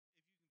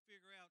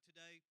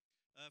today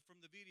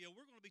from the video,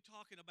 we're going to be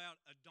talking about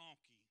a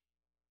donkey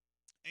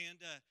and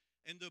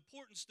the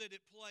importance that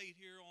it played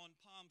here on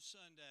Palm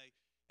Sunday.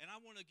 And I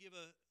want to give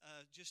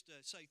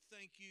say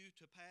thank you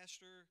to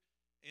Pastor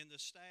and the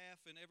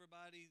staff and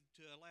everybody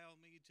to allow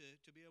me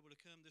to be able to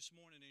come this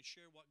morning and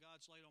share what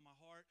God's laid on my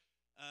heart.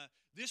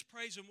 This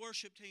praise and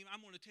worship team,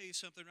 I'm going to tell you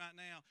something right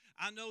now.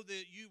 I know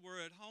that you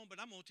were at home,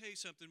 but I'm going to tell you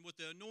something. With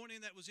the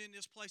anointing that was in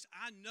this place,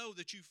 I know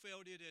that you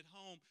felt it at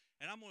home.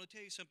 And I'm going to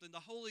tell you something.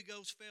 The Holy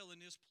Ghost fell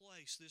in this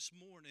place this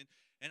morning.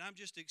 And I'm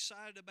just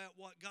excited about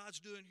what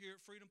God's doing here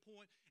at Freedom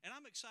Point. And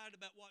I'm excited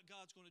about what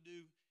God's going to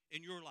do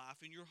in your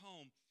life, in your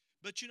home.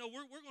 But, you know,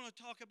 we're going to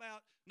talk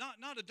about not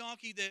a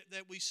donkey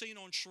that we've seen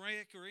on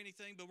Shrek or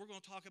anything, but we're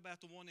going to talk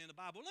about the one in the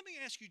Bible. Let me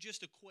ask you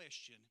just a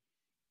question.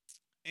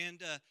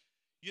 And,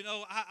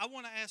 I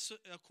want to ask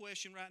a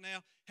question right now.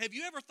 Have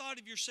you ever thought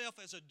of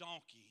yourself as a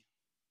donkey?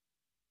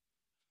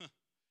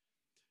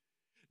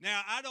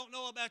 Now, I don't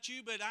know about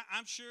you, but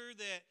I'm sure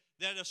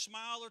that a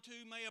smile or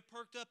two may have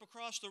perked up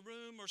across the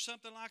room or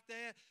something like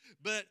that.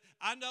 But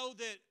I know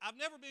that I've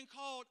never been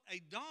called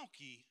a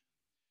donkey,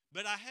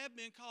 but I have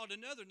been called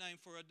another name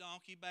for a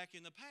donkey back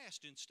in the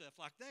past and stuff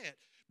like that.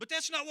 But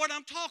that's not what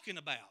I'm talking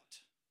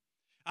about.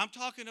 I'm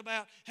talking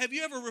about, have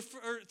you ever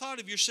thought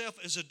of yourself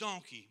as a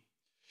donkey?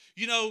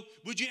 You know,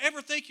 would you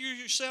ever think of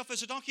yourself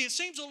as a donkey? It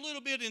seems a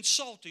little bit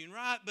insulting,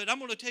 right? But I'm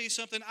going to tell you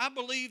something. I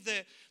believe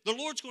that the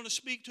Lord's going to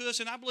speak to us,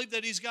 and I believe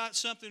that He's got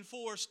something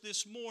for us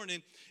this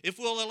morning if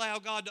we'll allow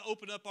God to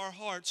open up our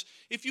hearts.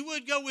 If you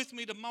would go with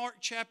me to Mark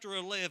chapter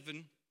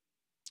 11,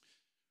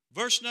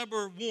 verse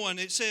number 1.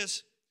 It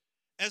says,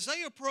 as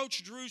they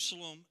approached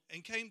Jerusalem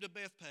and came to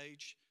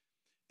Bethphage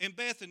and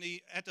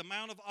Bethany at the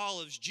Mount of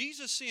Olives,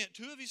 Jesus sent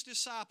two of His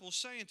disciples,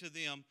 saying to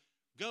them,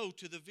 go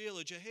to the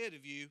village ahead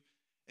of you,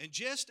 and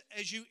just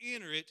as you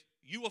enter it,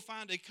 you will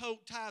find a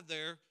coat tied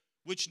there,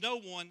 which no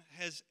one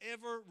has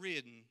ever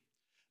ridden.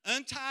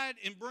 Untie it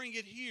and bring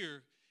it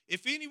here.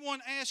 If anyone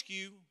asks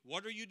you,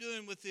 what are you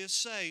doing with this?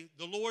 Say,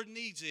 the Lord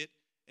needs it,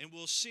 and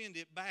will send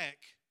it back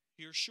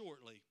here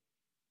shortly.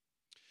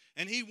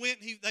 And he went,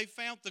 they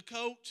found the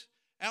coat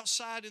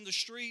outside in the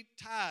street,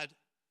 tied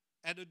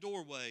at a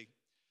doorway.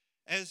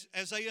 As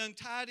they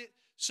untied it,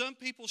 some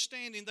people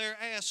standing there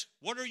asked,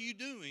 what are you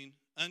doing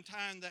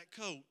untying that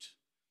coat?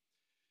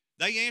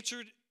 They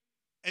answered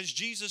as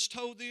Jesus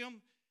told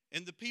them,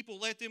 and the people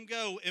let them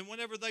go. And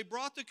whenever they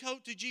brought the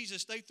coat to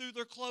Jesus, they threw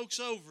their cloaks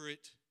over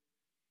it.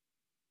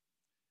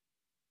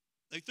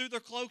 They threw their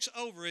cloaks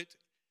over it.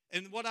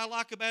 And what I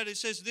like about it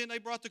says, then they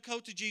brought the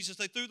coat to Jesus.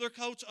 They threw their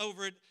coats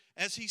over it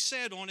as He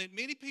sat on it.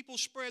 Many people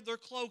spread their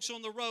cloaks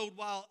on the road,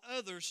 while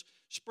others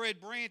spread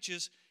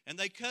branches, and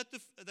they cut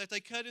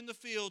in the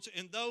fields.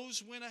 And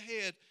those went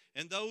ahead,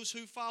 and those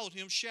who followed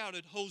Him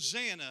shouted,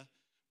 Hosanna!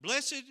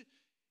 Blessed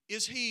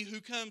is He who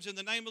comes in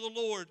the name of the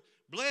Lord.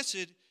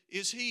 Blessed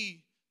is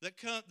He that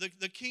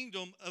the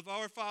kingdom of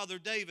our father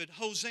David.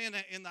 Hosanna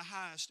in the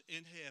highest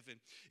in heaven.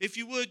 If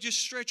you would, just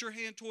stretch your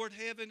hand toward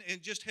heaven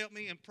and just help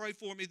me and pray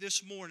for me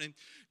this morning.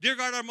 Dear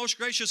God, our most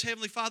gracious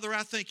Heavenly Father,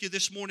 I thank You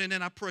this morning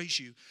and I praise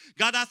You.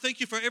 God, I thank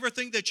You for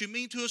everything that You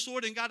mean to us,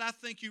 Lord. And God, I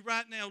thank You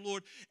right now,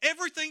 Lord.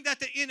 Everything that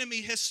the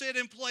enemy has set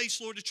in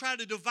place, Lord, to try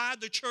to divide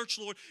the church,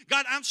 Lord.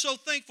 God, I'm so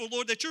thankful,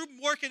 Lord, that You're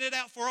working it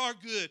out for our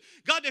good.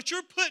 God, that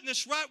You're putting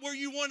us right where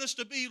You want us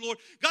to be, Lord.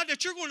 God,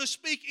 that You're going to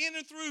speak in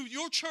and through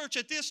Your church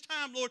at this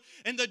time, Lord.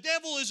 And the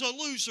devil is a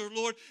loser,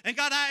 Lord. And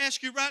God, I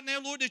ask You right now,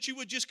 Lord, that You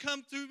would just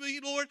come through me,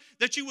 Lord.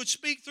 That You would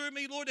speak through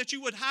me, Lord. That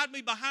You would hide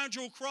me behind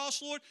Your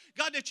cross, Lord.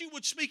 God, that You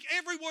would speak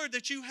every word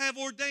that You have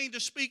ordained to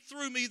speak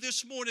through me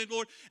this morning,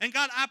 Lord. And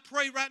God, I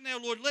pray right now,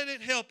 Lord, let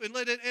it help and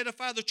let it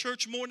edify the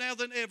church more now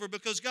than ever.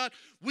 Because God,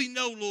 we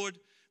know, Lord,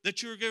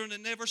 that You're going to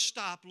never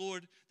stop,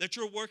 Lord, that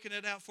You're working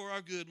it out for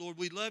our good, Lord.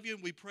 We love You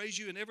and we praise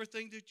You in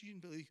everything that You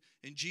believe.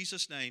 In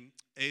Jesus' name,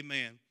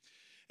 amen.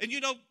 And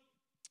you know,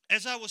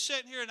 as I was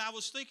sitting here and I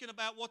was thinking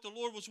about what the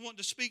Lord was wanting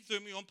to speak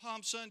through me on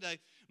Palm Sunday,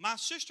 my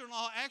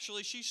sister-in-law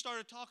actually, she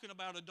started talking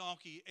about a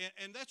donkey.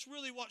 And that's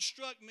really what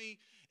struck me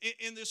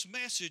in this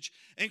message.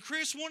 And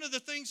Chris, one of the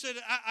things that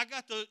I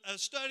got to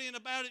studying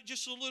about it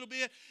just a little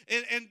bit,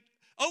 and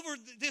over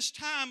this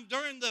time,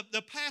 during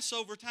the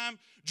Passover time,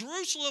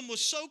 Jerusalem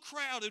was so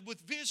crowded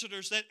with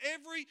visitors that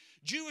every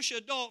Jewish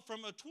adult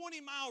from a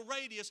 20-mile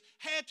radius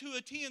had to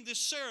attend this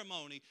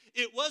ceremony.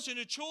 It wasn't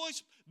a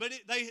choice, but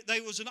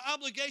they was an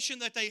obligation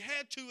that they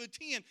had to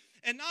attend.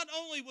 And not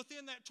only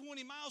within that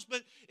 20 miles,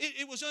 but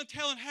it was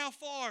untelling how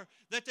far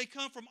that they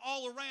come from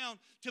all around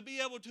to be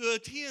able to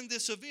attend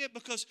this event,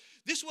 because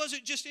this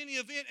wasn't just any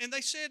event. And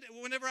they said,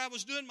 whenever I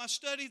was doing my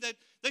study, that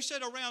they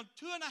said around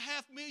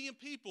 2.5 million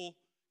people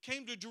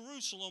came to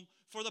Jerusalem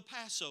for the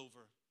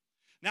Passover.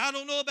 Now, I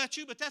don't know about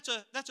you, but that's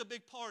a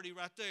big party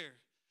right there.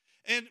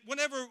 And when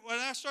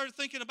I started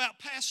thinking about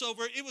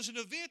Passover, it was an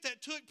event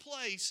that took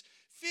place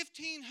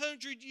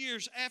 1,500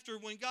 years after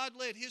when God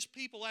led His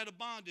people out of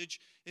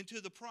bondage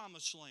into the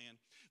promised land.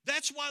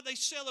 That's why they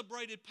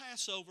celebrated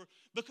Passover,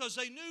 because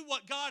they knew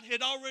what God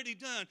had already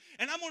done.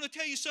 And I'm going to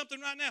tell you something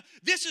right now.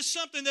 This is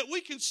something that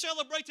we can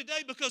celebrate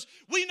today because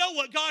we know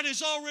what God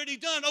has already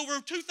done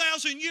over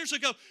 2,000 years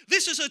ago.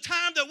 This is a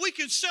time that we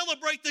can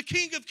celebrate the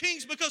King of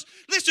Kings because,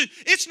 listen,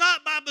 it's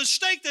not by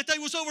mistake that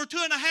there was over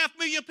 2.5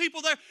 million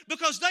people there,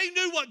 because they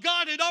knew what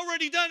God had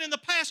already done in the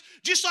past,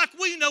 just like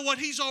we know what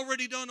He's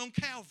already done on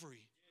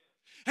Calvary.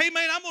 Hey,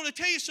 man, I'm going to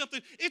tell you something.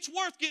 It's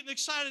worth getting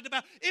excited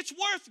about. It's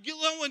worth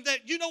knowing that,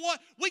 you know what?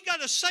 We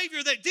got a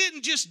Savior that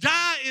didn't just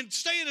die and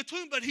stay in a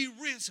tomb, but He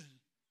risen.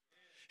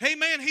 Hey,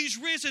 man, He's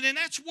risen, and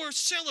that's worth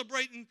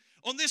celebrating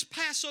on this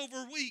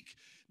Passover week,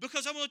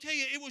 because I'm going to tell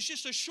you, it was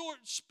just a short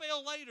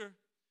spell later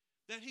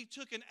that He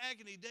took an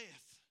agony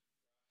death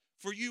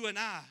for you and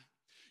I.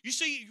 You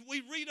see,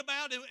 we read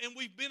about it, and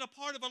we've been a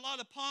part of a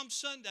lot of Palm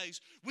Sundays.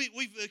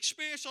 We've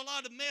experienced a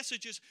lot of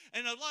messages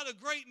and a lot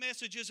of great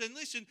messages. And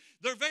listen,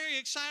 they're very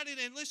excited.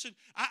 And listen,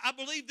 I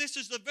believe this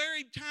is the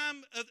very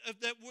time of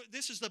that.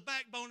 This is the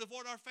backbone of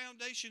what our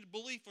foundation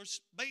belief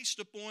is based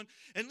upon.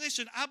 And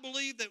listen, I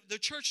believe that the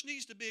church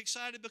needs to be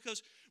excited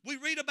because we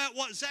read about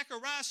what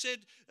Zechariah said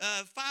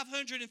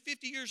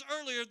 550 years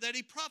earlier, that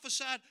he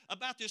prophesied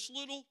about this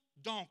little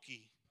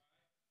donkey.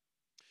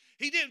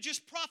 He didn't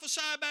just prophesy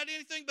about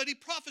anything, but he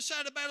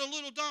prophesied about a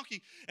little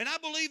donkey. And I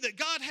believe that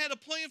God had a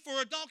plan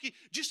for a donkey,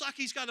 just like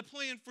He's got a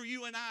plan for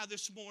you and I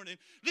this morning.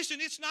 Listen,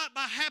 it's not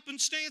by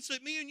happenstance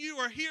that me and you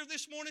are here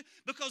this morning,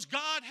 because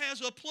God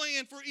has a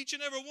plan for each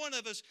and every one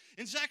of us.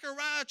 In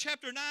Zechariah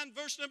chapter 9,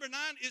 verse number 9,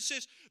 it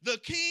says, "The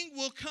king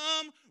will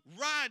come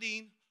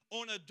riding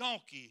on a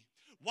donkey."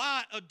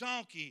 Why a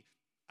donkey?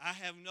 I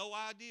have no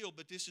idea,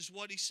 but this is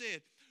what he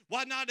said.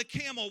 Why not a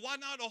camel? Why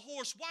not a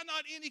horse? Why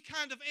not any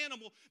kind of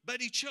animal?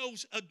 But He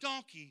chose a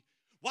donkey.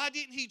 Why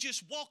didn't He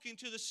just walk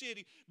into the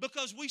city?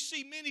 Because we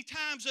see many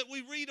times that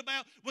we read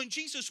about when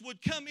Jesus would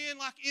come in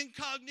like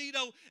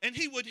incognito, and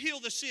He would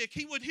heal the sick.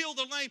 He would heal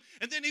the lame.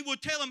 And then He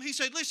would tell them, He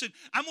said, "Listen,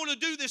 I'm going to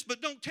do this,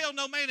 but don't tell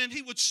no man." And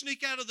He would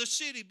sneak out of the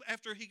city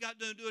after He got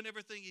done doing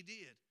everything He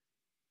did.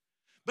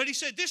 But He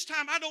said, "This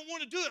time I don't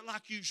want to do it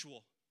like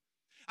usual.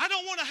 I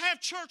don't want to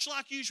have church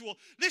like usual."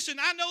 Listen,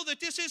 I know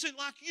that this isn't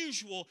like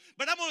usual,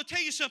 but I'm going to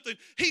tell you something.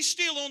 He's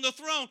still on the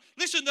throne.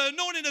 Listen, the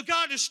anointing of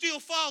God is still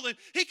falling.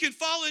 He can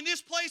fall in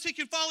this place. He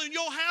can fall in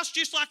your house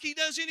just like He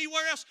does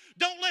anywhere else.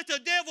 Don't let the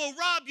devil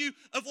rob you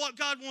of what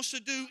God wants to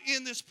do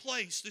in this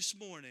place this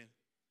morning.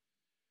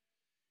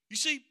 You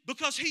see,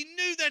 because He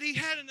knew that He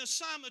had an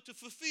assignment to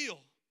fulfill.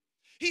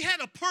 He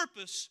had a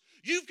purpose.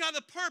 You've got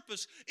a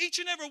purpose. Each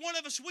and every one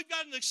of us, we've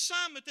got an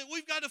assignment that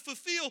we've got to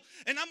fulfill.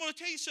 And I'm going to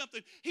tell you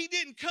something. He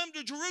didn't come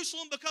to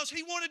Jerusalem because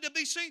He wanted to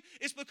be seen.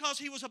 It's because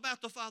He was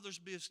about the Father's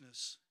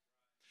business.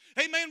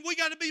 Amen. We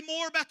got to be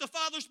more about the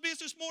Father's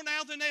business more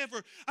now than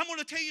ever. I'm going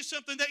to tell you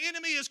something. The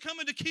enemy is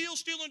coming to kill,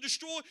 steal, and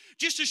destroy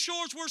just as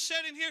sure as we're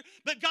sitting here.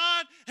 But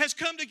God has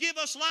come to give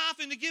us life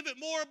and to give it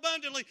more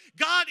abundantly.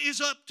 God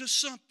is up to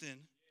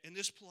something in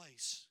this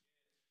place.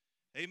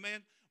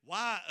 Amen.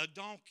 Why a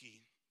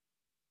donkey?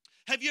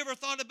 Have you ever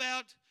thought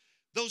about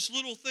those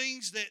little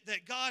things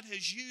that God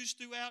has used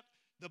throughout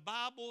the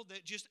Bible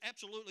that just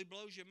absolutely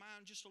blows your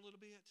mind just a little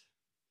bit?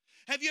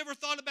 Have you ever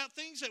thought about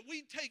things that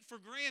we take for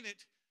granted,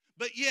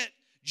 but yet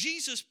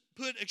Jesus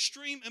put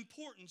extreme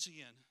importance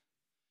in?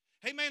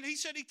 Hey, man, He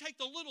said He'd take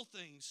the little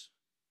things.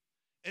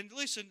 And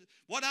listen,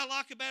 what I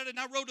like about it, and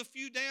I wrote a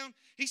few down,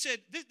 He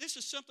said, this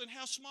is something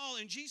how small,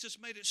 and Jesus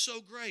made it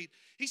so great.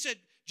 He said,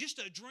 just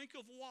a drink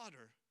of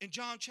water in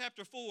John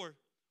chapter 4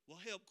 will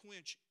help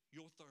quench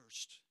your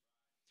thirst.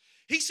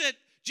 He said,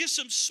 just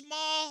some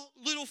small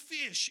little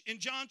fish in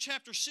John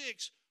chapter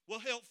 6 will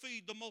help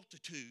feed the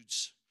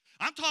multitudes.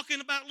 I'm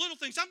talking about little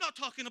things. I'm not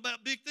talking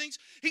about big things.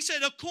 He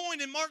said a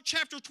coin in Mark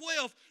chapter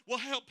 12 will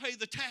help pay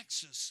the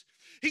taxes.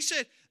 He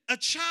said a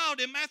child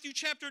in Matthew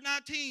chapter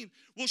 19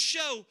 will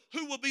show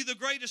who will be the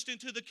greatest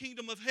into the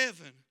kingdom of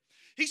heaven.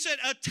 He said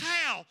a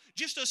towel,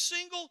 just a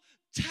single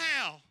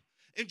towel,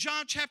 in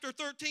John chapter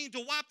 13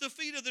 to wipe the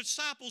feet of the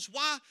disciples.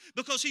 Why?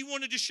 Because He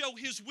wanted to show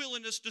His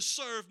willingness to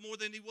serve more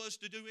than He was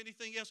to do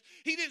anything else.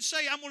 He didn't say,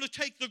 I'm going to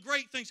take the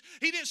great things.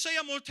 He didn't say,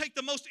 I'm going to take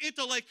the most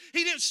intellect.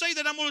 He didn't say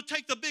that I'm going to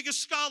take the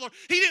biggest scholar.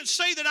 He didn't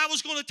say that I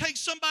was going to take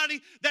somebody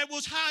that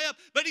was high up.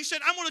 But He said,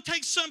 I'm going to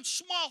take some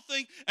small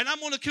thing and I'm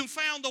going to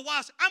confound the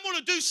wise. I'm going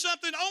to do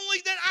something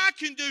only that I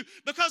can do,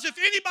 because if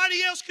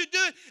anybody else could do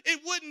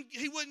it,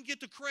 He wouldn't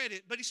get the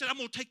credit. But He said, I'm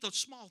going to take the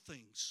small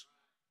things.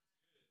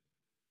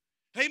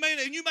 Amen.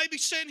 And you may be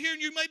sitting here and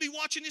you may be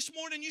watching this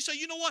morning and you say,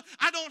 you know what?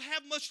 I don't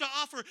have much to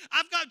offer.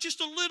 I've got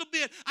just a little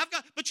bit.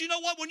 But you know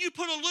what? When you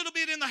put a little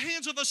bit in the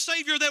hands of a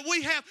Savior that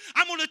we have,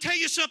 I'm going to tell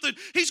you something.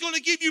 He's going to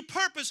give you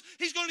purpose.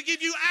 He's going to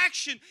give you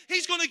action.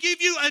 He's going to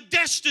give you a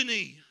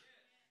destiny.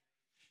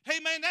 Hey,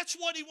 man, that's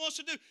what He wants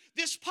to do.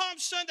 This Palm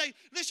Sunday,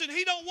 listen,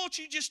 He don't want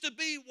you just to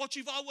be what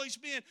you've always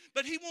been,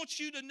 but He wants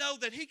you to know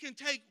that He can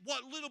take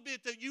what little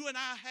bit that you and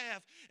I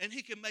have and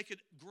He can make it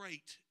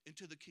great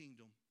into the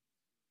kingdom.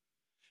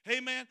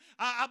 Amen.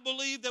 I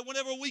believe that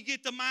whenever we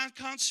get the mind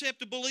concept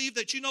to believe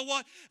that, you know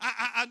what,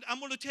 I'm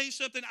going to tell you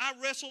something. I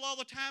wrestle all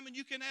the time, and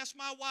you can ask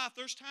my wife.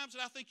 There's times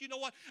that I think, you know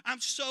what, I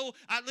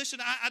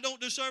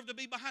don't deserve to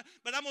be behind.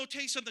 But I'm going to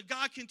tell you something.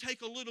 God can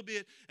take a little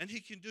bit, and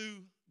He can do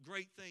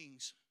great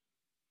things.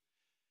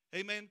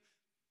 Amen.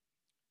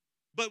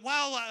 But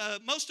while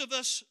most of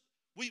us,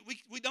 we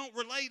don't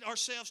relate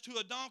ourselves to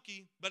a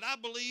donkey, but I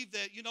believe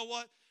that, you know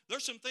what,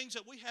 there's some things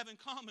that we have in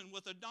common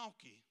with a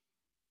donkey.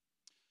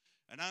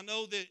 And I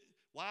know that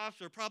wives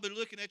are probably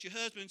looking at your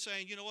husband and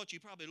saying, you know what, you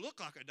probably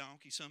look like a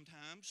donkey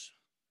sometimes.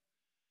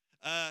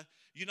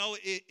 You know,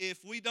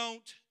 if we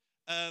don't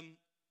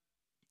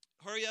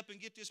hurry up and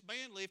get this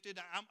band lifted,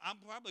 I'm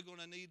probably going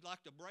to need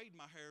like to braid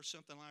my hair or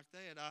something like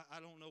that. I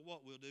don't know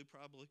what we'll do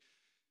probably.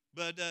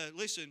 But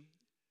listen,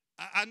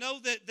 I know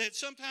that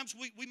sometimes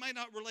we may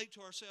not relate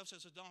to ourselves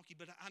as a donkey,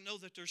 but I know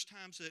that there's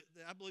times that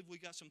I believe we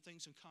got some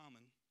things in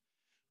common.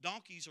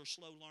 Donkeys are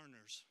slow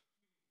learners.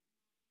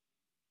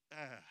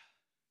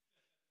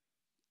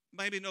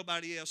 Maybe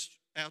nobody else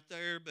out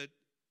there, but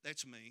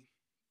that's me.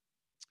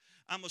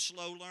 I'm a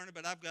slow learner,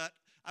 but I've got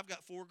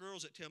 4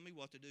 girls that tell me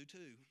what to do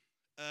too.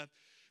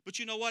 But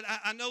you know what?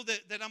 I know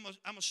that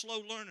I'm a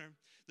slow learner.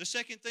 The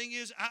second thing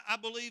is I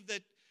believe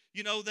that,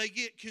 you know, they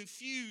get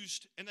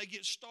confused and they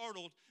get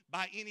startled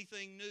by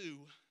anything new.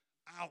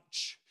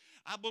 Ouch.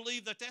 I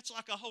believe that that's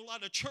like a whole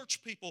lot of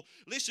church people.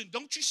 Listen,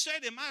 don't you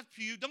sit in my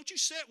pew. Don't you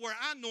sit where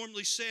I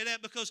normally sit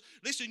at, because,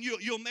 listen,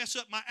 you'll mess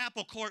up my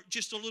apple cart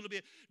just a little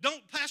bit.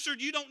 Pastor,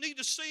 you don't need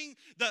to sing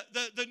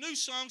the new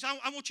songs.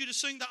 I want you to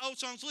sing the old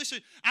songs. Listen,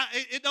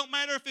 it don't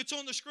matter if it's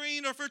on the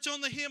screen or if it's on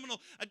the hymnal.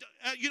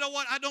 You know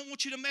what? I don't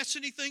want you to mess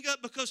anything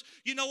up, because,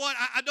 you know what?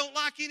 I don't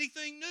like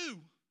anything new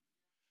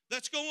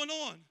that's going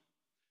on.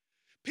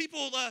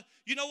 People,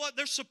 you know what?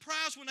 They're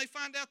surprised when they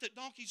find out that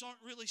donkeys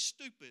aren't really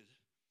stupid.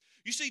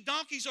 You see,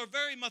 donkeys are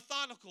very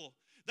methodical.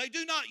 They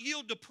do not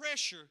yield to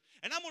pressure.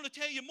 And I'm going to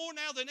tell you, more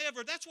now than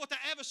ever, that's what the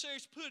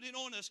adversary's putting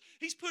on us.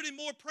 He's putting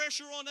more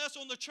pressure on us,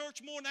 on the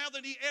church, more now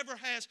than he ever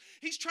has.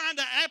 He's trying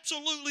to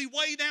absolutely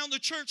weigh down the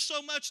church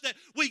so much that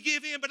we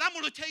give in. But I'm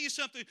going to tell you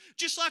something.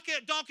 Just like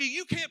that donkey,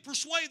 you can't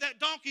persuade that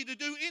donkey to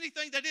do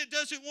anything that it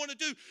doesn't want to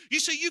do. You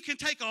see, you can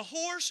take a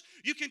horse,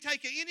 you can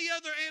take any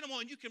other animal,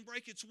 and you can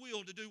break its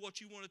will to do what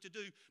you want it to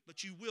do,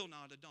 but you will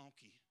not a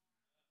donkey.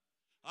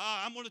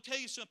 I'm going to tell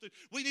you something.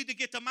 We need to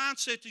get the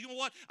mindset to, you know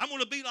what, I'm going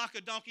to be like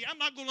a donkey. I'm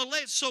not going to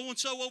let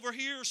so-and-so over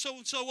here or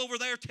so-and-so over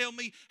there tell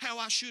me how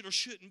I should or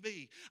shouldn't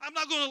be. I'm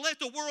not going to let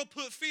the world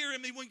put fear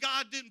in me when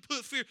God didn't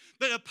put fear,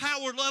 but a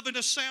power, love, and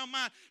a sound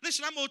mind.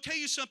 Listen, I'm going to tell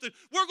you something.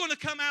 We're going to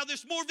come out of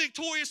this more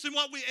victorious than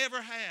what we ever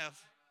have.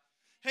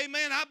 Hey,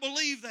 man, I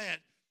believe that.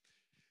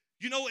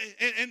 You know,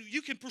 and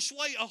you can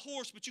persuade a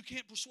horse, but you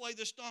can't persuade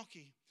this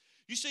donkey.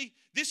 You see,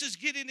 this is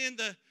getting in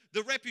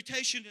the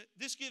reputation.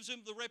 This gives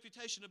them the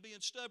reputation of being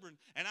stubborn.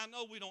 And I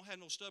know we don't have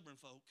no stubborn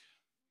folk.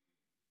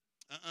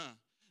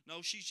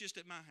 No, she's just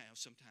at my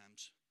house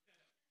sometimes.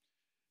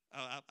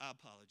 I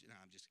apologize. No,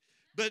 I'm just.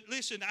 But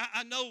listen,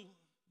 I know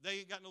they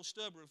ain't got no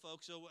stubborn folk.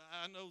 So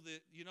I know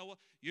that, you know what,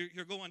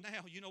 you're going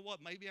now. You know what,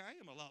 maybe I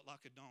am a lot like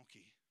a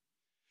donkey.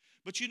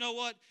 But you know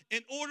what,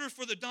 in order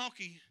for the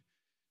donkey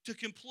to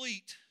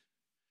complete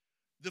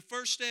the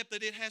first step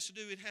that it has to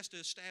do, it has to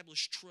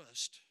establish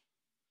trust.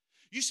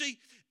 You see,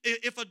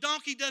 if a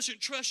donkey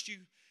doesn't trust you,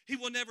 he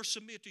will never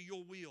submit to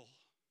your will.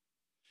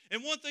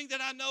 And one thing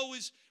that I know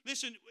is,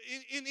 listen,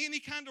 in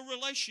any kind of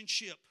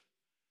relationship,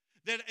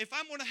 that if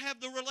I'm going to have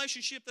the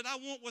relationship that I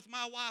want with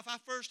my wife, I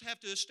first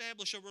have to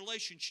establish a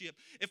relationship.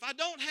 If I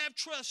don't have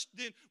trust,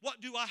 then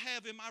what do I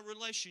have in my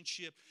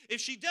relationship? If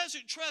she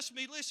doesn't trust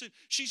me, listen,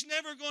 she's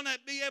never going to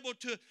be able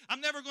to, I'm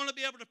never going to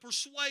be able to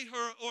persuade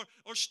her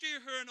or steer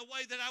her in a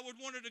way that I would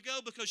want her to go,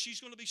 because she's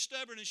going to be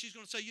stubborn and she's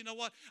going to say, you know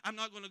what, I'm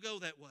not going to go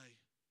that way.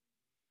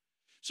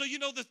 So, you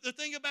know, the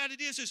thing about it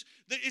is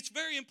that it's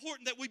very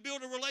important that we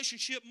build a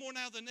relationship more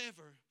now than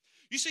ever.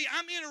 You see,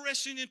 I'm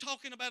interested in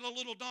talking about a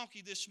little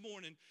donkey this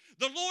morning.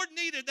 The Lord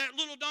needed that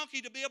little donkey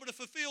to be able to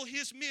fulfill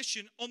his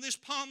mission on this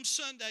Palm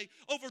Sunday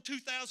over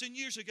 2,000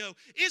 years ago.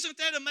 Isn't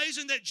that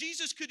amazing that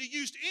Jesus could have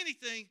used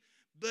anything,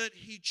 but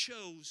he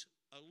chose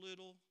a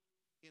little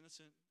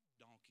innocent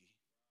donkey?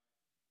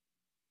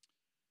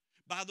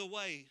 By the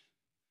way,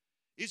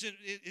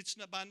 it's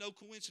not by no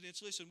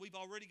coincidence. Listen, we've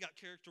already got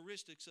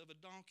characteristics of a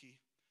donkey,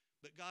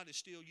 but God is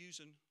still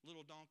using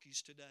little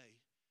donkeys today,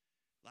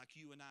 like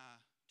you and I,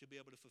 to be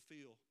able to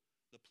fulfill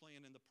the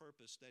plan and the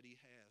purpose that he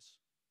has.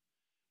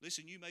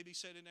 Listen, you may be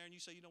sitting there and you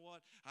say, you know what,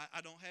 I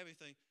don't have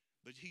anything,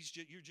 but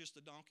you're just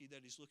the donkey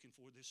that he's looking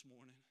for this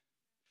morning.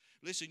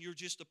 Listen, you're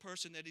just the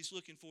person that he's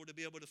looking for to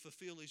be able to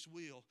fulfill his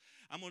will.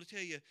 I'm going to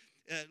tell you,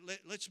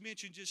 let's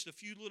mention just a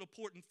few little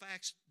important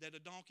facts that a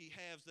donkey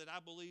has that I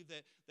believe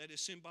that is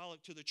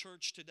symbolic to the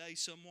church today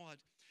somewhat.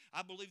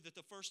 I believe that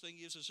the first thing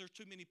is there's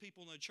too many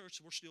people in the church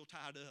that we're still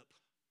tied up.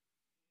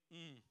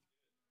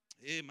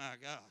 Oh my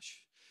gosh.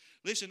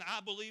 Listen, I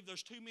believe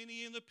there's too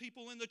many in the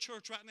people in the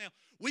church right now.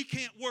 We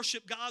can't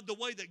worship God the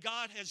way that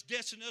God has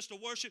destined us to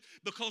worship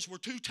because we're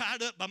too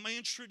tied up by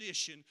man's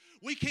tradition.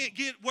 We can't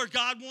get where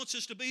God wants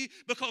us to be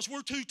because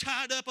we're too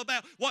tied up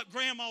about what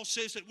grandma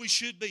says that we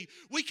should be.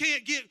 We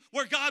can't get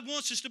where God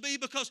wants us to be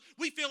because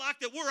we feel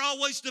like that we're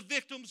always the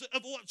victims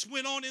of what's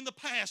went on in the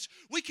past.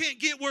 We can't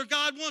get where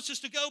God wants us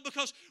to go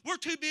because we're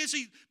too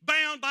busy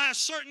bound by a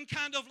certain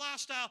kind of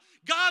lifestyle.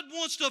 God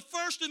wants to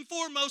first and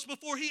foremost,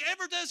 before He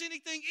ever does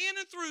anything in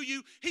and through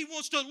you, He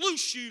wants to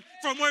loose you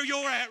from where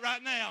you're at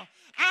right now.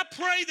 I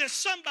pray that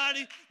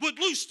somebody would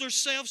loose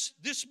themselves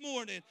this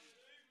morning.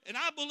 And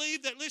I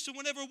believe that, listen,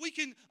 whenever we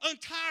can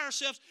untie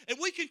ourselves and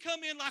we can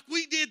come in like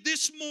we did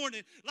this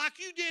morning, like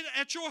you did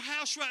at your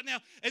house right now,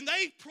 and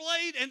they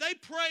played and they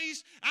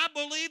praised, I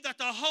believe that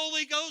the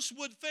Holy Ghost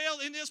would fall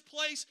in this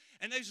place,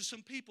 and these are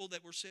some people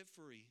that were set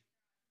free.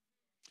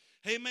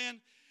 Amen.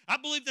 I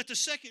believe that the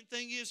second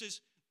thing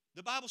is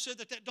the Bible said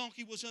that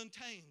donkey was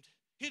untamed.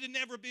 It had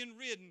never been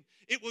ridden.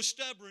 It was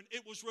stubborn.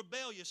 It was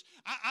rebellious.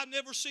 I've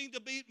never seen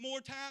to be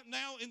more time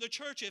now in the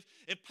church.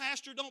 If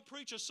pastor don't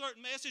preach a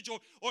certain message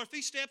or if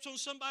he steps on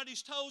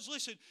somebody's toes,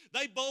 listen,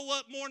 they bow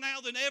up more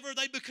now than ever.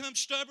 They become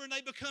stubborn. They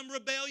become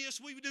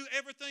rebellious. We do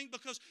everything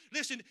because,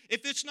 listen,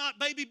 if it's not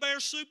baby bear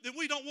soup, then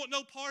we don't want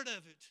no part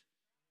of it.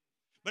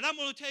 But I'm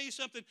going to tell you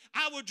something.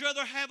 I would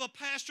rather have a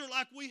pastor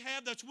like we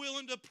have that's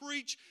willing to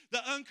preach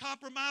the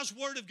uncompromised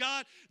Word of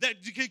God,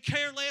 that could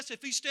care less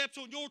if he steps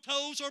on your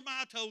toes or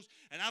my toes.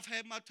 And I've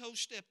had my toes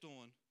stepped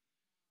on.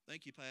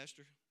 Thank you,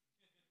 Pastor.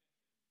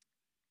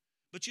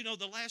 But you know,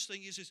 the last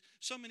thing is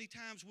so many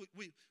times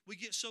we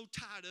get so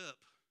tied up.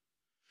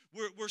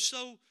 We're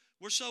so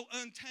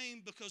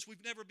untamed because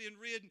we've never been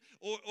ridden,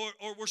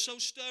 or we're so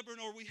stubborn,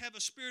 or we have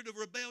a spirit of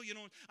rebellion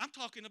on. I'm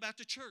talking about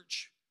the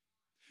church.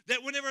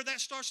 That whenever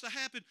that starts to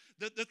happen,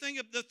 the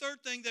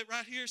third thing that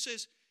right here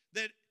says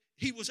that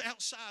he was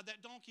outside,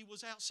 that donkey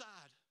was outside.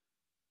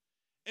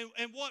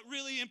 And what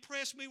really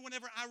impressed me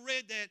whenever I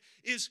read that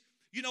is,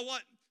 you know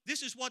what?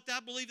 This is what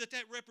I believe that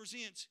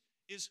represents,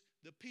 is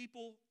the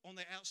people on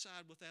the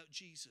outside without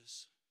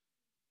Jesus.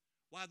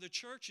 While the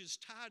church is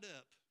tied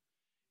up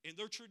in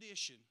their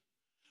tradition,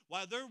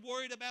 while they're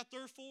worried about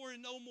their four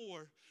and no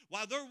more,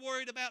 while they're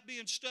worried about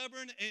being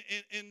stubborn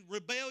and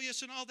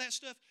rebellious and all that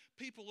stuff,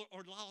 people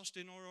are lost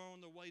and are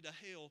on their way to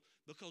hell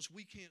because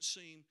we can't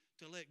seem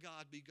to let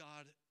God be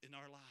God in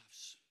our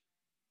lives.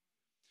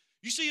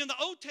 You see, in the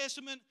Old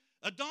Testament,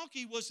 a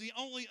donkey was the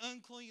only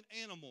unclean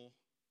animal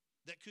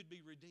that could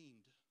be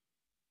redeemed.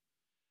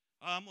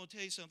 I'm going to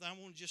tell you something.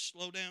 I want to just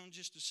slow down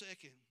just a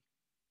second.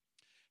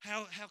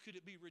 How could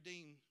it be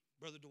redeemed,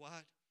 Brother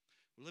Dwight?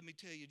 Well, let me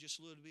tell you just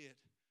a little bit.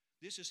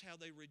 This is how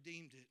they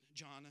redeemed it,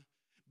 Jonna,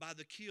 by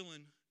the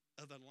killing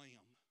of a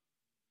lamb.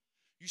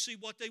 You see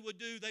what they would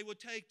do, they would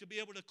take to be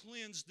able to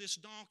cleanse this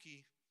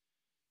donkey.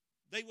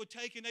 They would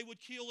take and they would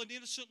kill an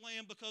innocent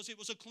lamb because it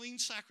was a clean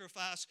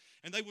sacrifice,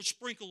 and they would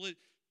sprinkle it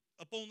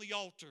upon the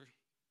altar.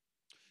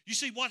 You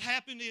see what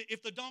happened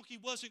if the donkey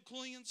wasn't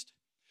cleansed?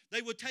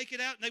 They would take it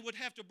out and they would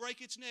have to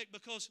break its neck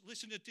because,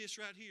 listen to this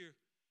right here.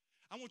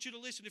 I want you to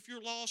listen. If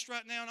you're lost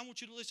right now, and I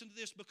want you to listen to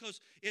this because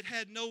it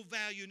had no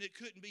value and it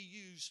couldn't be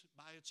used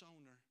by its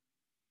owner.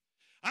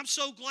 I'm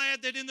so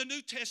glad that in the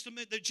New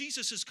Testament that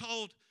Jesus is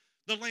called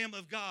the Lamb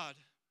of God,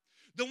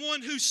 the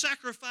one who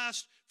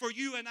sacrificed for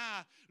you and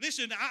I.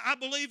 Listen, I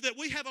believe that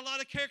we have a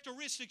lot of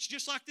characteristics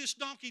just like this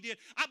donkey did.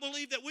 I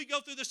believe that we go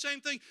through the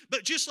same thing,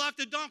 but just like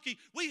the donkey,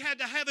 we had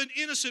to have an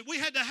innocent, we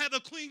had to have a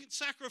clean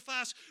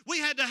sacrifice. We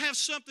had to have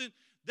something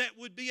that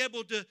would be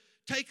able to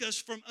take us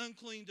from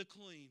unclean to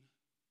clean.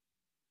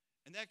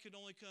 And that could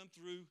only come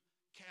through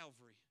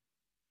Calvary.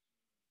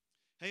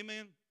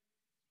 Amen.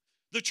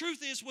 The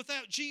truth is,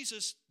 without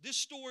Jesus, this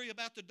story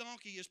about the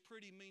donkey is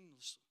pretty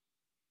meaningless.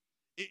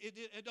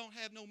 It don't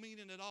have no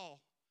meaning at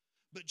all.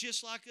 But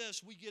just like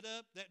us, we get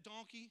up, that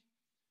donkey,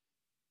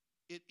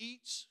 it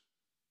eats,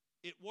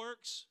 it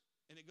works,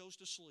 and it goes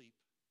to sleep.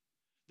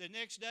 The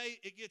next day,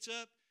 it gets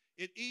up,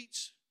 it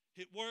eats,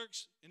 it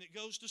works, and it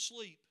goes to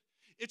sleep.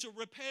 It's a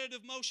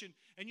repetitive motion.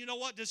 And you know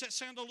what? Does that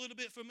sound a little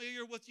bit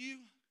familiar with you?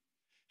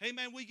 Hey,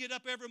 man, we get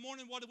up every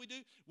morning. What do?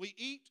 We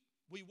eat,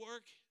 we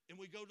work, and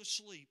we go to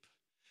sleep.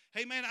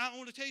 Hey, man, I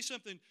want to tell you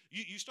something.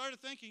 You started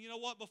thinking, you know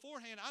what,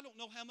 beforehand, I don't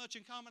know how much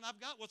in common I've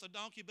got with a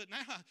donkey, but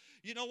now,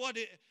 you know what,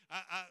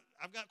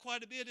 I've got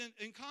quite a bit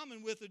in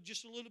common with it,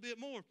 just a little bit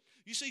more.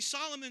 You see,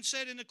 Solomon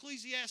said in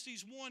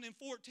Ecclesiastes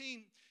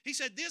 1:14, he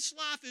said, this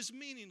life is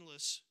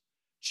meaningless,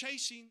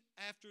 chasing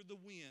after the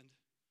wind.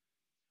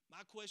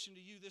 My question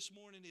to you this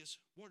morning is,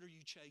 what are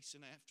you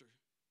chasing after?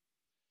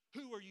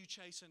 Who are you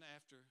chasing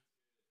after?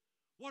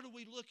 What are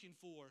we looking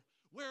for?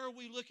 Where are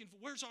we looking for?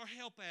 Where's our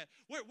help at?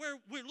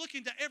 We're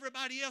looking to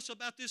everybody else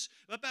about this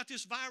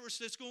virus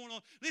that's going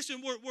on.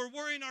 Listen, we're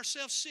worrying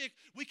ourselves sick.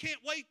 We can't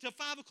wait till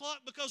 5 o'clock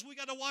because we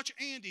got to watch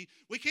Andy.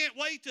 We can't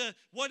wait to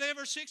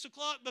whatever 6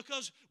 o'clock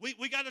because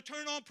we got to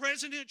turn on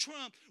President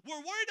Trump. We're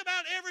worried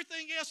about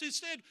everything else.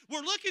 Instead,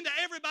 we're looking to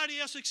everybody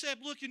else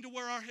except looking to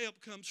where our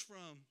help comes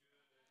from.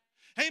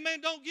 Hey,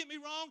 man, don't get me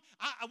wrong.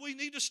 We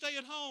need to stay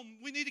at home.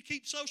 We need to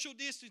keep social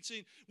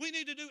distancing. We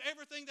need to do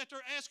everything that they're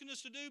asking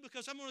us to do,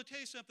 because I'm going to tell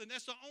you something.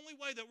 That's the only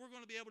way that we're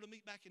going to be able to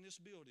meet back in this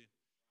building.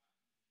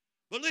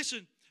 But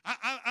listen,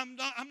 I'm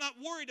not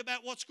worried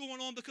about what's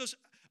going on, because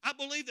I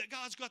believe that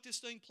God's got this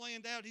thing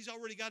planned out. He's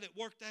already got it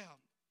worked out.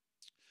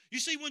 You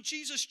see, when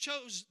Jesus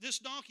chose this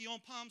donkey on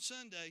Palm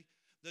Sunday,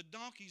 the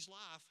donkey's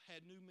life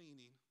had new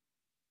meaning.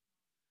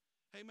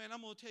 Hey, man,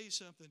 I'm going to tell you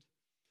something.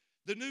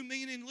 The new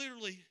meaning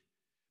literally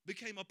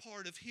became a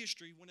part of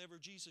history whenever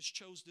Jesus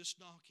chose this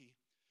donkey.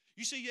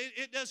 You see,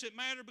 it doesn't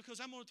matter, because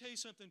I'm going to tell you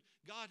something.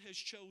 God has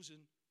chosen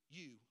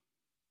you.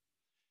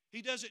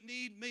 He doesn't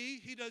need me.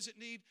 He doesn't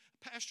need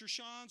Pastor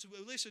Sean's.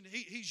 Listen,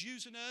 he's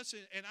using us,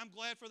 and I'm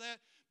glad for that.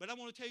 But I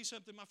want to tell you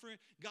something, my friend.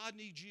 God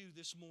needs you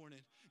this morning.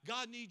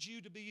 God needs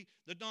you to be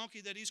the donkey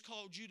that He's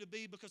called you to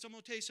be, because I'm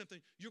going to tell you something.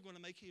 You're going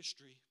to make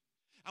history.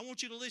 I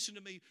want you to listen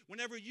to me.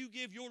 Whenever you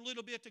give your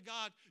little bit to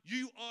God,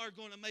 you are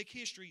going to make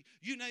history.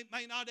 You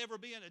may not ever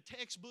be in a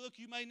textbook.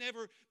 You may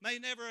never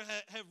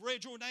have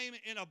read your name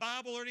in a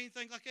Bible or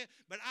anything like that.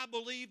 But I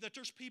believe that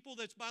there's people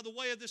that's by the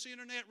way of this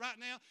internet right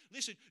now.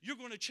 Listen, you're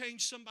going to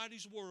change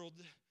somebody's world.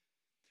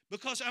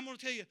 Because I'm going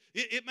to tell you,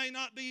 it may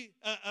not be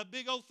a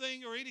big old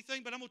thing or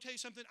anything, but I'm going to tell you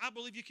something. I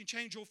believe you can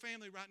change your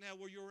family right now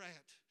where you're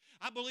at.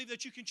 I believe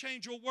that you can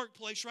change your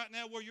workplace right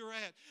now where you're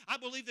at. I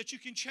believe that you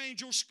can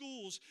change your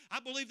schools. I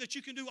believe that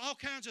you can do all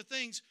kinds of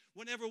things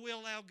whenever we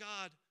allow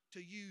God to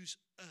use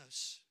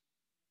us.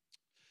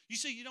 You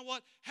see, you know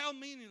what? How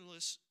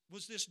meaningless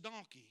was this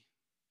donkey?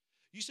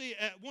 You see,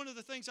 one of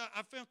the things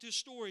I found this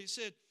story, it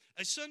said,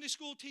 a Sunday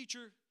school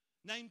teacher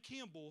named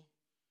Kimball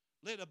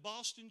led a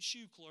Boston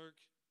shoe clerk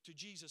to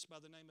Jesus by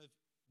the name of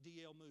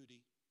D.L. Moody.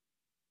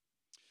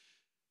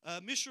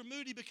 Mr.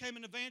 Moody became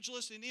an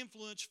evangelist and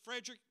influenced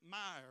Frederick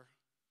Meyer.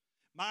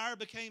 Meyer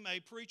became a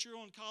preacher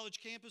on college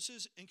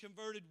campuses and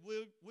converted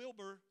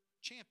Wilbur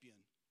Champion.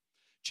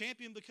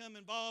 Champion became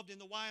involved in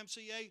the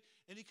YMCA,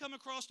 and he come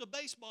across a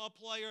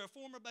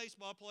former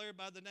baseball player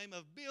by the name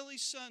of Billy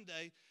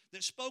Sunday,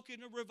 that spoke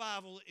in a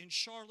revival in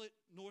Charlotte,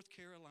 North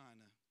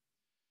Carolina.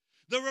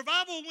 The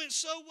revival went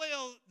so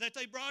well that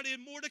they brought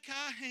in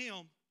Mordecai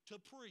Ham to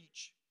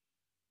preach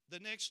the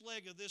next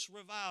leg of this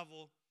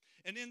revival.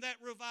 And in that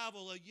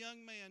revival, a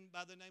young man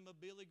by the name of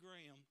Billy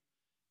Graham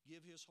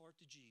gave his heart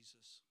to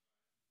Jesus.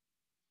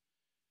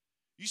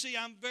 You see,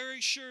 I'm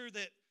very sure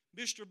that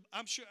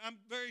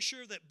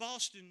a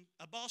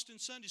Boston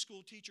Sunday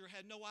school teacher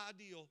had no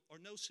idea or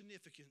no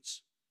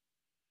significance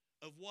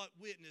of what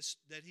witness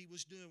that he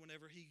was doing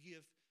whenever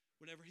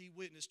he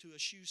witnessed to a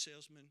shoe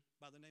salesman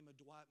by the name of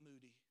Dwight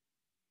Moody.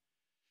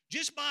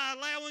 Just by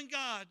allowing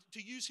God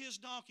to use his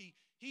donkey,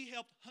 he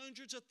helped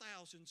hundreds of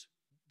thousands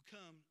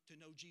come to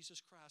know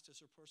Jesus Christ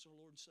as their personal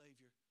Lord and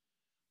Savior.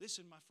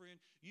 Listen, my friend,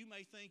 you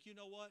may think, you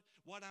know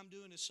what I'm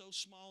doing is so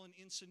small and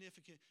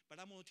insignificant, but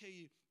I'm going to tell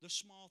you the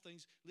small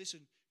things.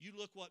 Listen, you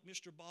look what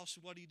Mr.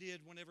 Boston, what he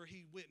did whenever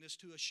he witnessed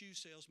to a shoe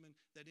salesman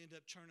that ended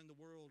up turning the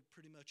world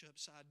pretty much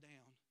upside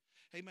down.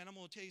 Hey, man, I'm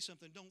going to tell you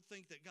something. Don't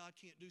think that God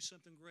can't do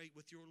something great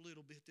with your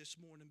little bit this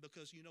morning,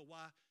 because you know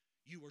why?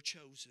 You are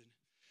chosen.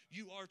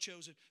 You are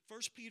chosen. 1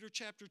 Peter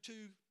chapter 2,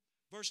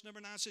 verse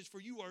number 9 says,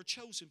 for you are a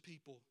chosen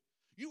people.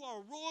 You are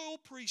a royal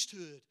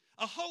priesthood,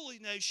 a holy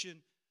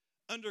nation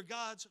under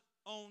God's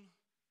own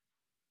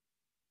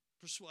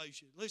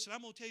persuasion. Listen,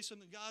 I'm going to tell you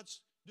something.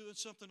 God's doing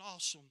something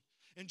awesome.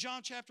 In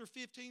John chapter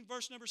 15,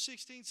 verse number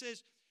 16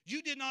 says,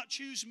 you did not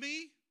choose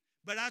me,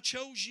 but I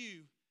chose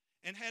you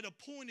and had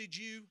appointed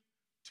you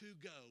to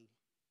go.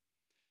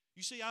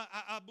 You see,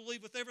 I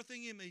believe with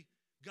everything in me,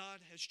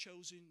 God has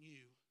chosen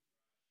you.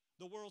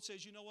 The world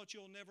says, you know what,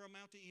 you'll never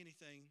amount to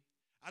anything.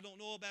 I don't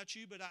know about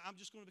you, but I'm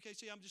just going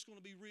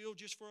to be real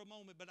just for a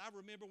moment. But I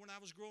remember when I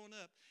was growing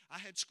up, I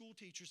had school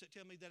teachers that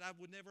tell me that I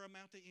would never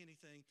amount to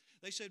anything.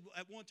 They said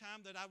at one time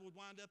that I would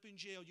wind up in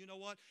jail. You know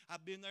what?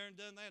 I've been there and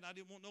done that. I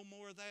didn't want no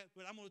more of that.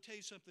 But I'm going to tell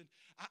you something.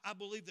 I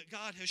believe that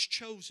God has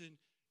chosen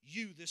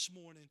you this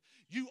morning.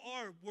 You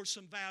are worth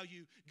some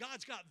value.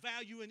 God's got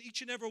value in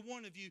each and every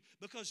one of you,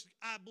 because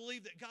I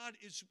believe that God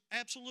is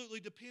absolutely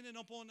dependent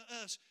upon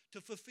us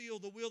to fulfill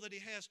the will that He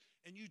has,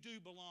 and you do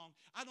belong.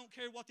 I don't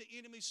care what the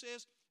enemy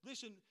says.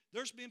 Listen,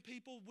 there's been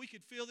people, we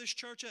could fill this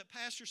church up.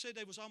 Pastor said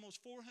there was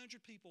almost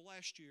 400 people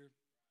last year.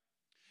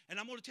 And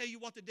I'm going to tell you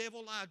what the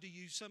devil lied to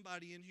you,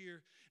 somebody in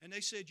here. And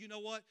they said, you know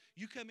what?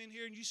 You come in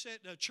here and you said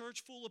a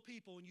church full of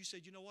people, and you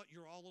said, you know what?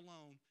 You're all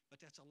alone. But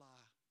that's a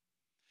lie.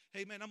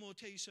 Hey, man, I'm going to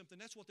tell you something.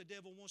 That's what the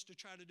devil wants to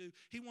try to do.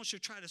 He wants to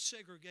try to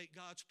segregate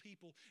God's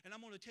people. And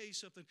I'm going to tell you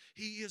something.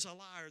 He is a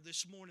liar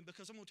this morning,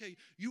 because I'm going to tell you,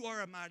 you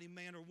are a mighty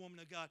man or woman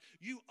of God.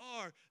 You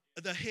are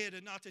the head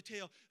and not the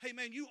tail. Hey,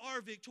 man, you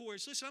are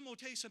victorious. Listen, I'm going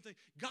to tell you something.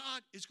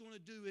 God is going to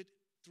do it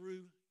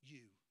through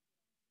you.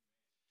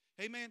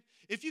 Amen.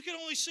 If you can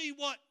only see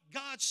what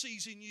God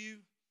sees in you,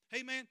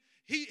 amen,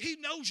 He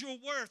knows your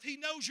worth. He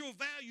knows your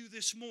value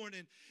this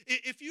morning.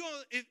 If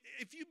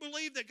you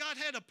believe that God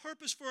had a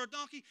purpose for a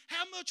donkey,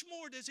 how much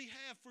more does He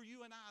have for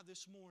you and I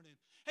this morning?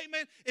 Hey,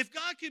 man, if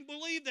God can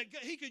believe that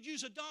He could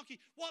use a donkey,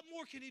 what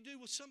more can He do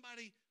with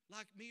somebody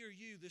like me or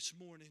you this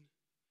morning.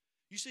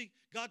 You see,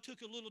 God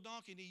took a little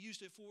donkey and He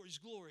used it for His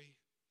glory.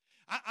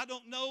 I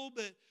don't know,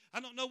 but I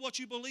don't know what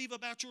you believe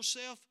about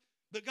yourself,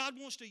 but God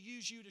wants to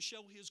use you to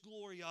show His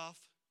glory off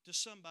to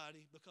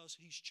somebody because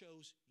He's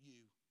chose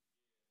you.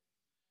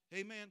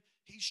 Amen.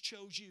 He's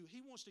chose you.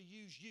 He wants to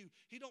use you.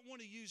 He don't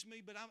want to use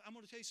me, but I'm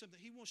going to tell you something.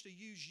 He wants to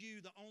use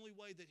you the only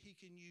way that He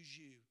can use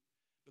you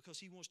because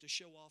He wants to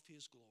show off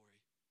His glory.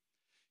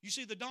 You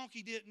see, the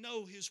donkey didn't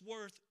know his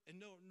worth, and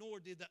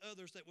nor did the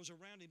others that was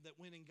around him that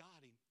went and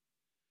got him.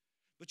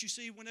 But you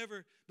see,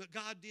 but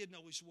God did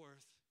know His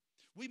worth.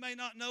 We may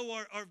not know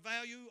our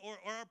value or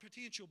our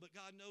potential, but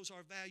God knows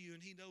our value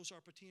and He knows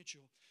our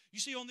potential. You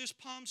see, on this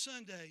Palm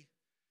Sunday,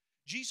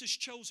 Jesus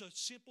chose a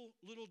simple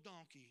little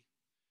donkey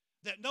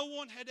that no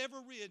one had ever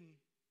ridden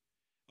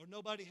or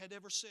nobody had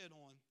ever sat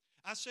on.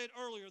 I said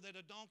earlier that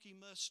a donkey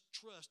must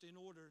trust in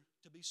order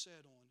to be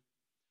sat on.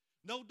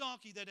 No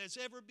donkey that has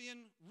ever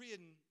been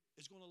ridden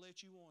is going to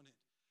let you on it.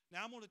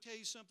 Now, I'm going to tell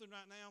you something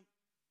right now.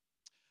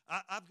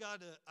 I've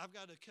got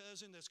a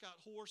cousin that's got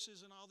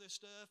horses and all this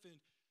stuff, and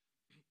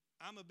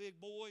I'm a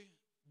big boy,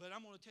 but I'm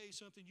going to tell you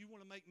something. You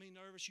want to make me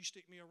nervous, you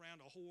stick me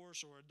around a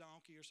horse or a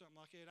donkey or something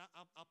like that,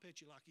 I'll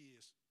pet you like he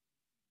is.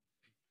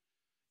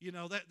 You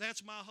know, that's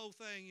my whole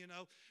thing, you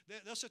know.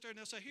 They'll sit there and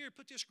they'll say, here,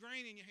 put this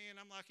grain in your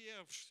hand. I'm like, yeah,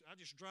 I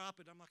just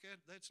drop it. I'm like,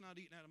 that's not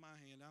eating out of my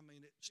hand. I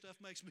mean,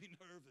 stuff makes me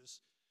nervous.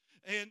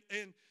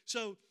 And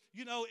so,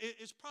 you know,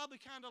 it's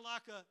probably kind of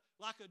like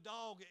a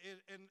dog.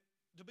 And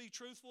to be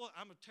truthful,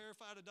 I'm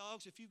terrified of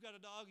dogs. If you've got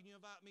a dog and you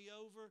invite me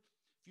over,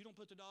 if you don't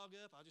put the dog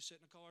up, I'll just sit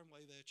in the car and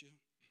wave at you.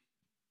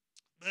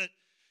 But,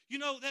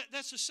 you know,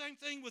 that's the same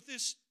thing with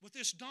this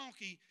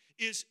donkey.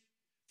 Is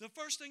the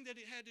first thing that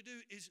it had to do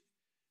is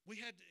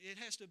it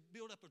has to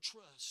build up a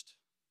trust.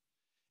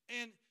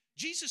 And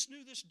Jesus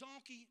knew this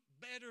donkey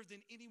better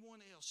than anyone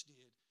else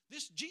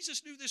did.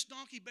 Jesus knew this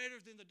donkey better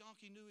than the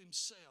donkey knew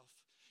himself.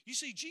 You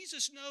see,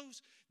 Jesus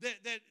knows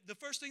that the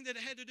first thing that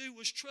it had to do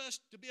was trust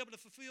to be able to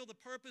fulfill the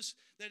purpose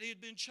that He had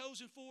been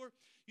chosen for.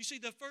 You see,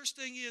 the first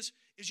thing is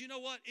you know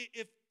what?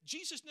 If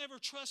Jesus never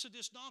trusted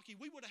this donkey,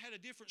 we would have had a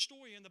different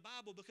story in the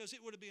Bible, because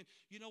it would have been,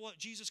 you know what?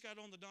 Jesus got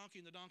on the donkey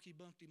and the donkey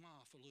bumped him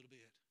off a little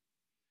bit.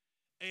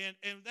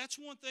 And that's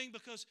one thing,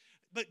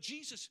 but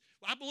Jesus,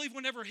 I believe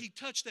whenever He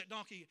touched that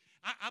donkey,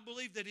 I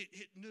believe that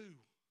it knew.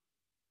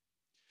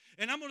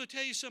 And I'm going to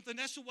tell you something,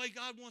 that's the way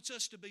God wants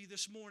us to be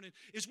this morning,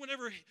 is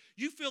whenever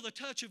you feel the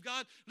touch of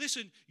God,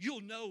 listen,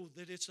 you'll know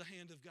that it's the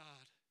hand of God.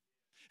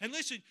 And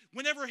listen,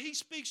 whenever He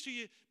speaks to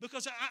you,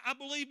 because I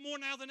believe more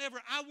now than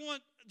ever, I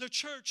want the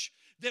church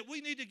that we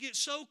need to get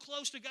so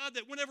close to God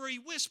that whenever He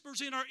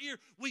whispers in our ear,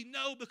 we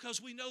know,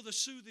 because we know the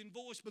soothing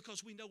voice,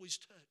 because we know His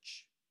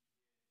touch.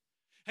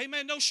 Hey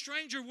man, no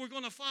stranger we're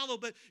going to follow,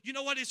 but you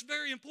know what? It's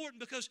very important,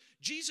 because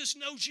Jesus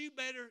knows you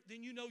better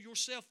than you know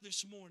yourself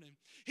this morning.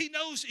 He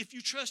knows if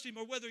you trust Him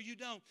or whether you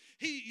don't.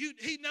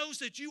 He knows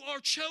that you are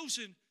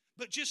chosen,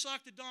 but just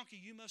like the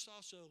donkey, you must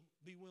also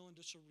be willing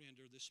to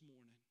surrender this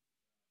morning.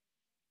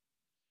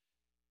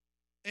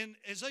 And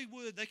as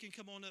they can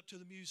come on up to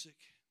the music.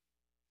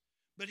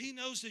 But He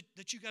knows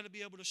that you got to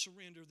be able to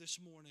surrender this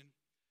morning.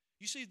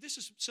 You see, this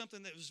is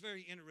something that was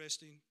very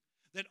interesting,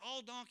 that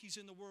all donkeys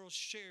in the world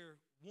share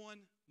one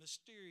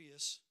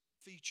mysterious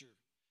feature.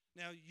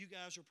 Now, you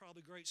guys are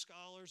probably great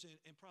scholars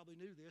and probably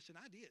knew this, and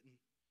I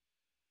didn't.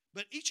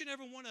 But each and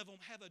every one of them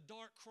have a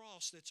dark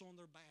cross that's on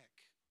their back.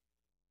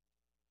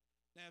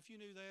 Now, if you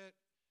knew that,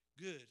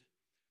 good.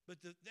 But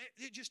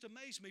it just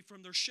amazed me,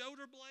 from their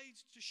shoulder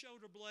blades to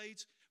shoulder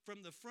blades,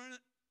 from the front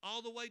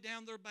all the way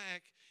down their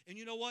back. And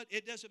you know what?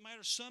 It doesn't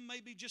matter. Some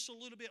may be just a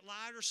little bit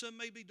lighter, some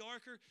may be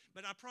darker,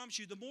 but I promise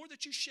you, the more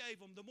that you shave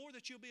them, the more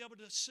that you'll be able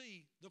to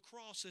see the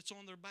cross that's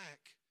on their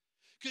back.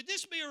 Could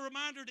this be a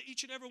reminder to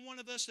each and every one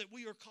of us that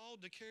we are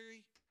called to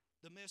carry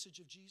the message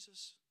of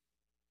Jesus?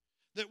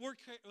 That we're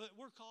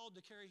called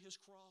to carry His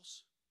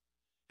cross?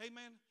 Hey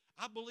man,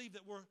 I believe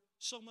that we're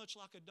so much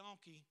like a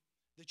donkey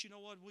that, you know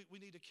what, we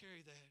need to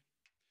carry that.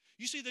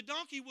 You see, the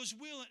donkey was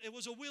willing. It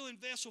was a willing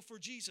vessel for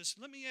Jesus.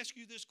 Let me ask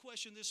you this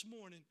question this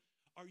morning.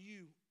 Are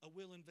you a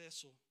willing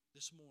vessel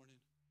this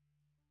morning?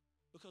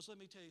 Because let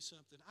me tell you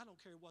something. I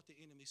don't care what the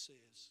enemy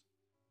says.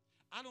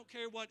 I don't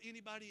care what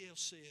anybody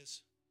else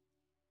says.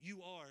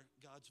 You are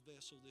God's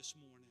vessel this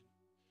morning.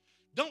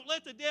 Don't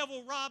let the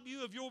devil rob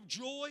you of your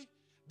joy.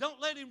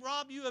 Don't let him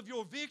rob you of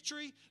your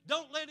victory.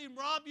 Don't let him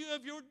rob you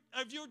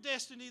of your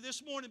destiny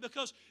this morning,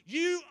 because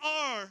you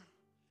are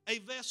a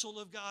vessel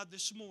of God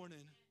this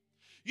morning.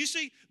 You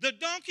see, the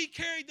donkey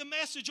carried the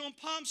message on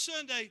Palm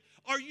Sunday.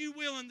 Are you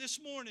willing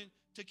this morning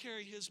to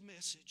carry His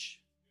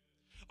message?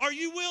 Are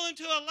you willing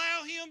to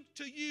allow Him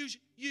to use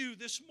you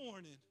this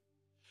morning?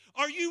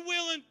 Are you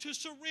willing to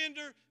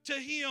surrender to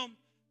Him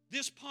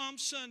this Palm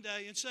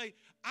Sunday and say,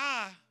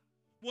 I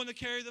want to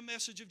carry the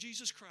message of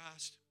Jesus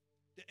Christ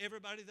to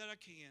everybody that I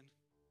can?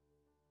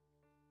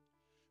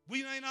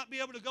 We may not be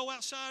able to go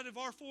outside of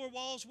our four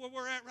walls where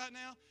we're at right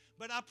now,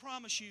 but I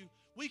promise you,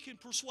 we can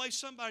persuade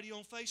somebody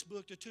on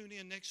Facebook to tune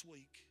in next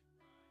week.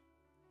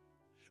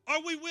 Are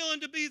we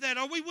willing to be that?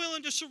 Are we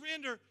willing to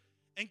surrender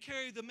and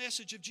carry the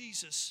message of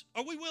Jesus?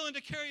 Are we willing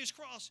to carry his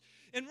cross?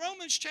 In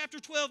Romans chapter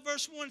 12,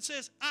 verse 1, it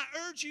says, I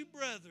urge you,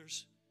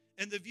 brothers,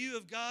 in the view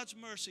of God's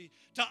mercy,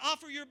 to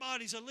offer your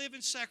bodies a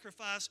living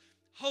sacrifice,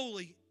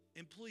 holy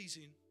and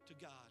pleasing to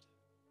God.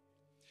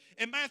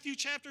 In Matthew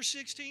chapter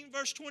 16,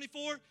 verse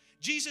 24,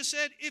 Jesus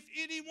said, if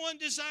anyone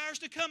desires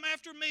to come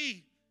after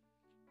me,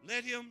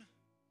 let him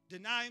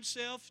deny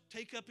himself,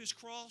 take up his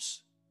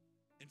cross,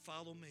 and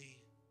follow me.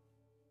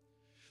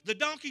 The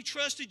donkey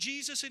trusted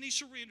Jesus and he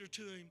surrendered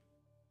to him.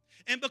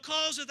 And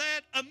because of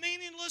that, a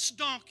meaningless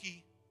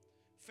donkey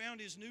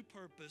found his new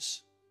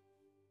purpose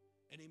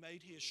and he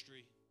made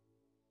history.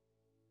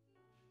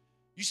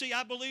 You see,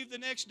 I believe the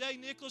next day,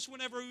 Nicholas,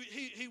 whenever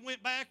he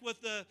went back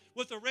with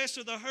the rest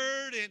of the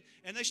herd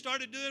and they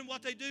started doing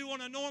what they do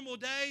on a normal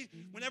day,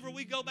 whenever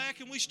we go back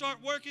and we start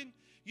working,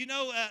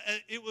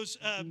 it was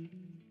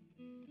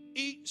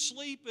eat,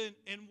 sleep,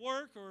 and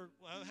work, or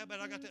well, how about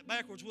I got that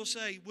backwards? We'll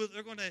say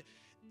they're going to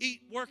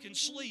eat, work, and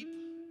sleep.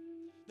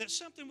 That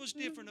something was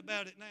different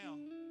about it now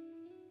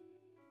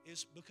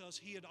is because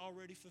he had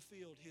already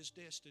fulfilled his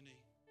destiny.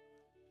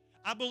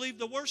 I believe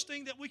the worst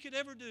thing that we could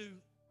ever do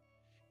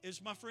is,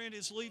 my friend,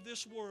 is leave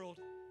this world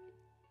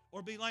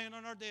or be laying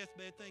on our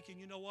deathbed thinking,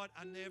 you know what,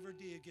 I never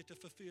did get to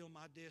fulfill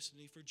my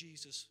destiny for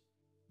Jesus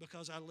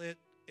because I let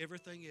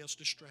everything else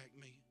distract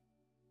me.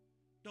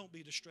 Don't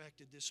be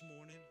distracted this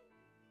morning.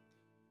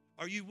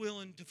 Are you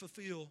willing to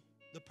fulfill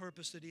the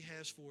purpose that he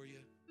has for you?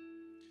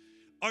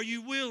 Are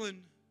you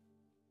willing,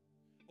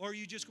 or are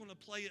you just going to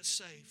play it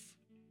safe?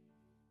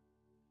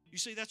 You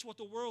see, that's what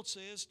the world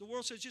says. The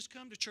world says, just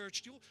come to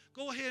church.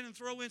 Go ahead and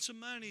throw in some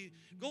money.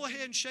 Go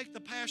ahead and shake the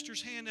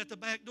pastor's hand at the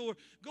back door.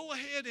 Go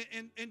ahead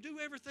and do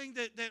everything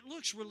that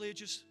looks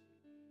religious.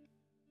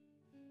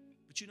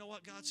 But you know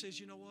what? God says,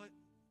 you know what?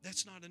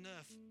 That's not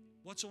enough.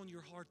 What's on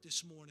your heart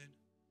this morning?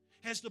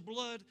 Has the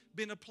blood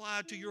been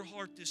applied to your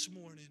heart this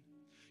morning?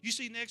 You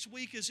see, next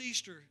week is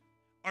Easter.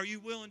 Are you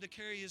willing to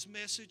carry his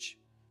message?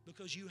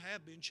 Because you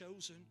have been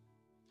chosen.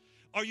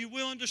 Are you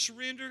willing to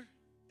surrender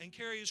and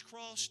carry his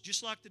cross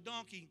just like the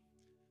donkey?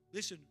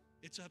 Listen,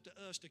 it's up to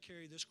us to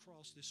carry this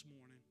cross this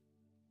morning.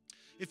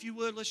 If you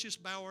would, let's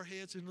just bow our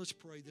heads and let's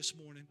pray this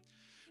morning.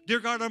 Dear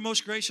God, our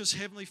most gracious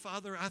Heavenly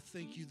Father, I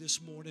thank you this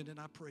morning and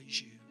I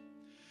praise you.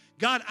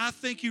 God, I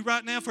thank you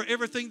right now for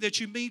everything that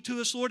you mean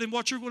to us, Lord, and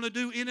what you're going to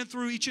do in and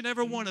through each and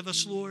every one of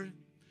us, Lord.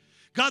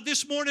 God,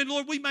 this morning,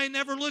 Lord, we may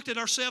never looked at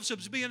ourselves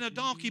as being a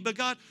donkey, but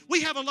God,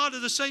 we have a lot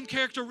of the same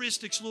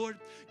characteristics, Lord.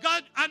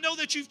 God, I know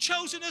that you've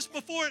chosen us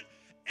before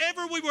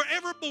we were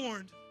ever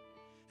born.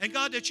 And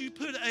God, that you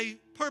put a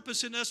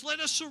purpose in us. Let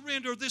us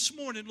surrender this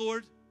morning,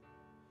 Lord.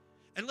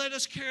 And let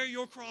us carry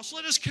your cross.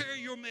 Let us carry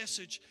your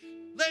message.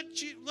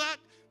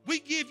 We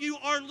give you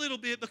our little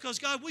bit because,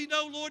 God, we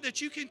know, Lord,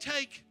 that you can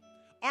take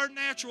our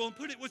natural and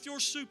put it with your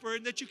super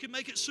and that you can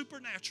make it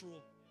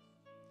supernatural.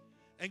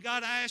 And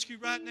God, I ask you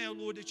right now,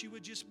 Lord, that you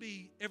would just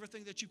be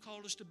everything that you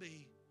called us to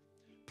be.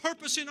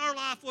 Purpose in our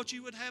life what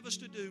you would have us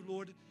to do,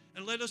 Lord,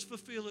 and let us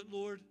fulfill it,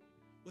 Lord,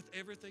 with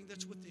everything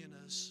that's within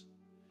us.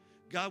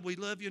 God, we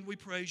love you and we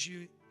praise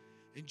you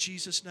in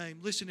Jesus' name.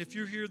 Listen, if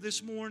you're here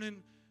this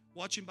morning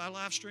watching by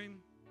live stream,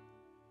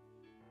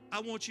 I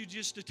want you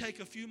just to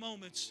take a few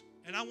moments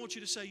and I want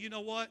you to say, you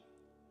know what?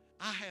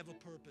 I have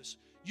a purpose.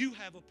 You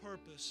have a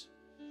purpose.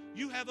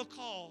 You have a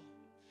call.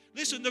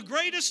 Listen, the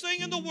greatest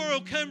thing in the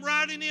world came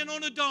riding in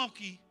on a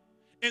donkey,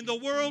 and the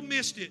world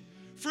missed it.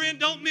 Friend,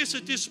 don't miss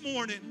it this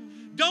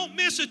morning. Don't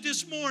miss it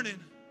this morning.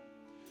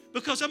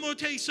 Because I'm going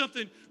to tell you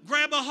something.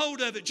 Grab a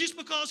hold of it. Just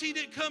because he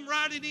didn't come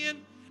riding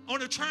in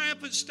on a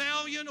triumphant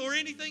stallion or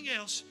anything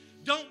else,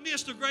 don't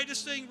miss the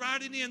greatest thing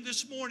riding in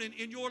this morning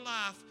in your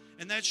life,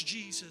 and that's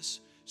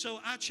Jesus. So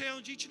I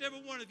challenge each and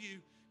every one of you,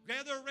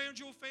 gather around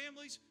your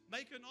families,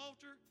 make an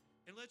altar,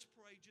 and let's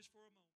pray just for a moment.